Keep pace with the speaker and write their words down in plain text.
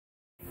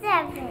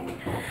7.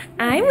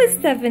 I'm with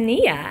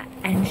Stephania,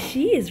 and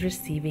she is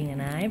receiving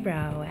an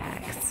eyebrow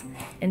wax.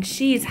 And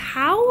she's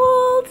how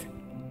old?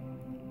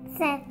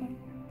 7.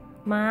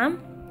 Mom?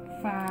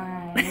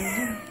 5.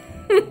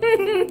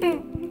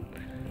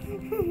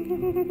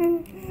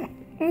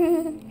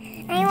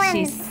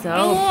 She's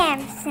so. I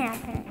am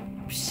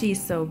 7.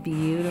 She's so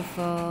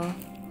beautiful.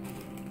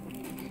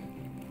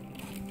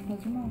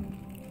 Close your mouth.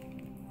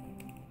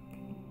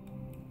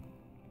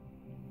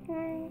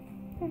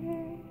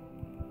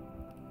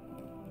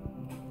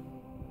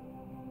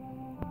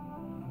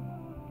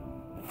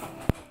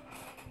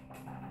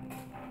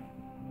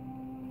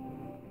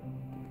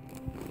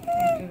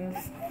 After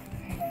this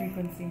high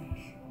frequency.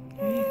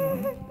 There you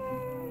go.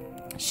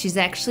 She's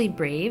actually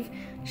brave.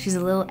 She's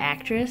a little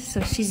actress,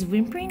 so she's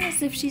whimpering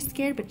as if she's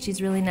scared, but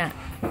she's really not.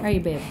 How are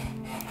you, babe?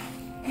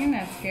 You're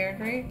not scared,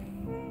 right?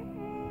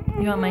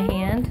 You want my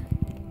hand?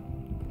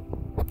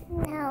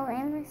 No,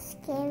 I'm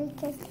scared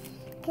because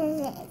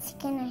it's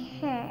gonna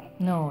hurt.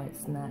 No,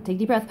 it's not. Take a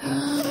deep breath.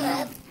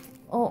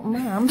 Oh,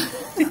 Mom.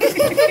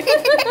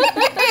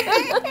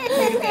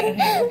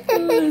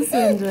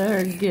 Listen to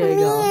her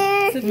giggle.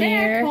 Sit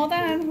back. Hold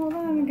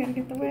on. We gotta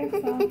get the wax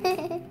off.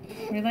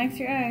 Relax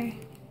your eye.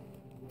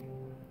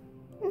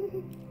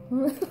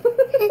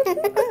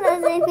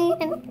 Doesn't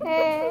even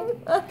hurt.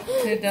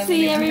 It doesn't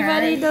See, even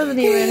everybody, hurt. doesn't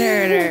even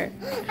hurt her.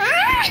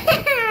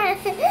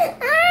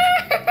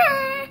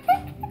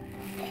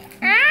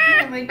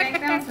 Here, lay back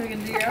down so we can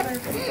do your other.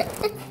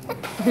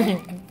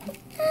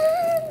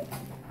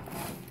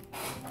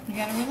 You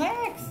gotta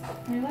relax.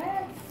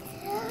 Relax.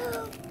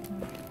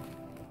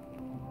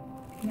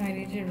 Now I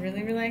need you to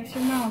really relax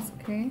your mouth,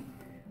 okay?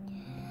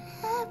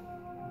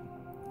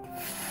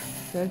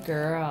 Good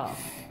girl.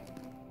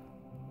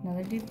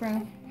 Another deep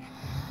breath.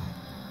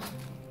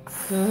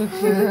 Good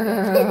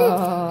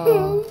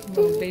girl.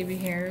 Little baby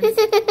hairs. Let's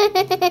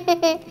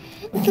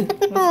get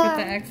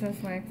the excess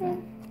wax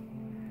out.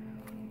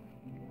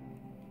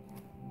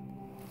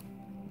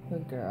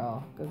 Good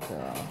girl. Good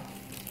girl.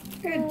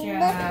 Good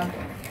job.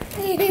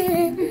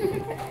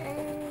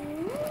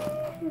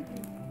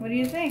 What do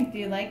you think? Do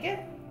you like it?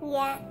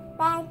 Yeah,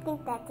 but I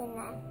think that's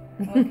enough.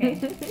 Okay,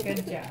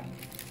 good job.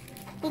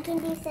 We can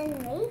do some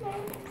later.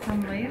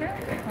 Some later?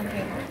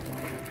 Okay.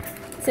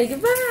 Say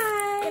goodbye.